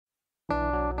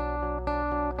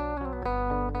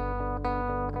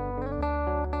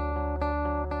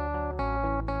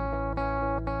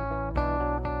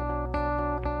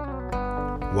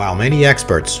While many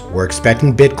experts were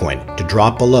expecting Bitcoin to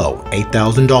drop below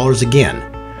 $8,000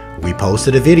 again, we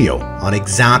posted a video on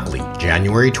exactly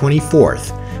January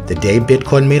 24th, the day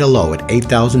Bitcoin made a low at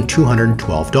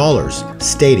 $8,212,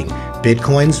 stating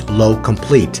Bitcoin's low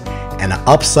complete and an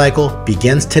upcycle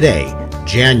begins today,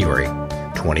 January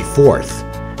 24th.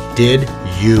 Did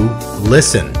you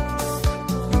listen?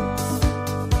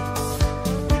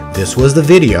 This was the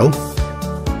video,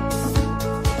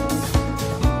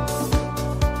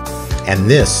 and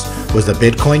this was the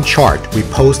Bitcoin chart we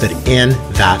posted in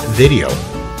that video.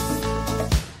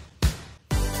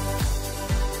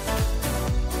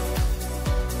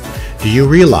 Do you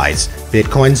realize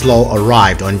Bitcoin's low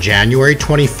arrived on January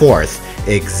 24th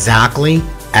exactly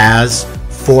as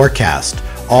forecast?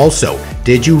 Also,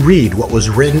 did you read what was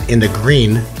written in the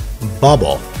green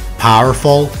bubble?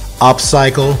 Powerful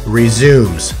upcycle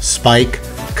resumes, spike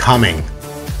coming.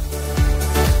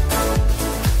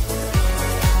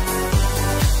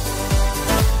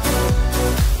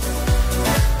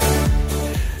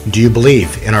 Do you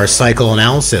believe in our cycle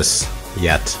analysis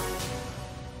yet?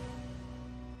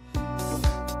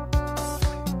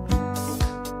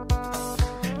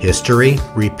 History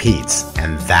repeats,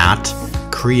 and that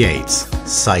creates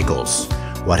cycles.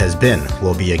 What has been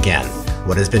will be again.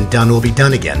 What has been done will be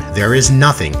done again. There is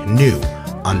nothing new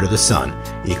under the sun.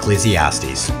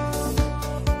 Ecclesiastes.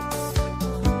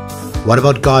 What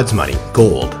about God's money,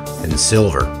 gold and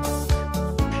silver?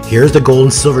 Here's the gold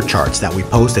and silver charts that we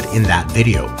posted in that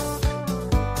video.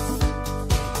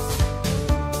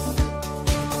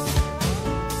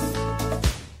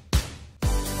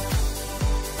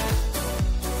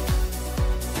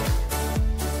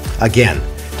 Again,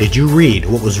 did you read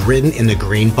what was written in the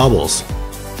green bubbles?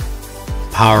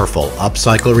 Powerful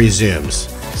upcycle resumes,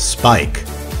 spike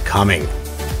coming.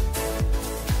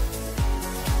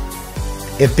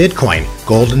 If Bitcoin,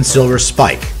 gold and silver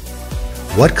spike,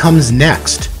 what comes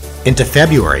next into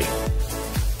February?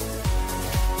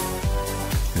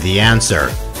 The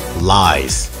answer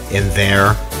lies in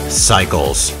their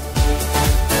cycles.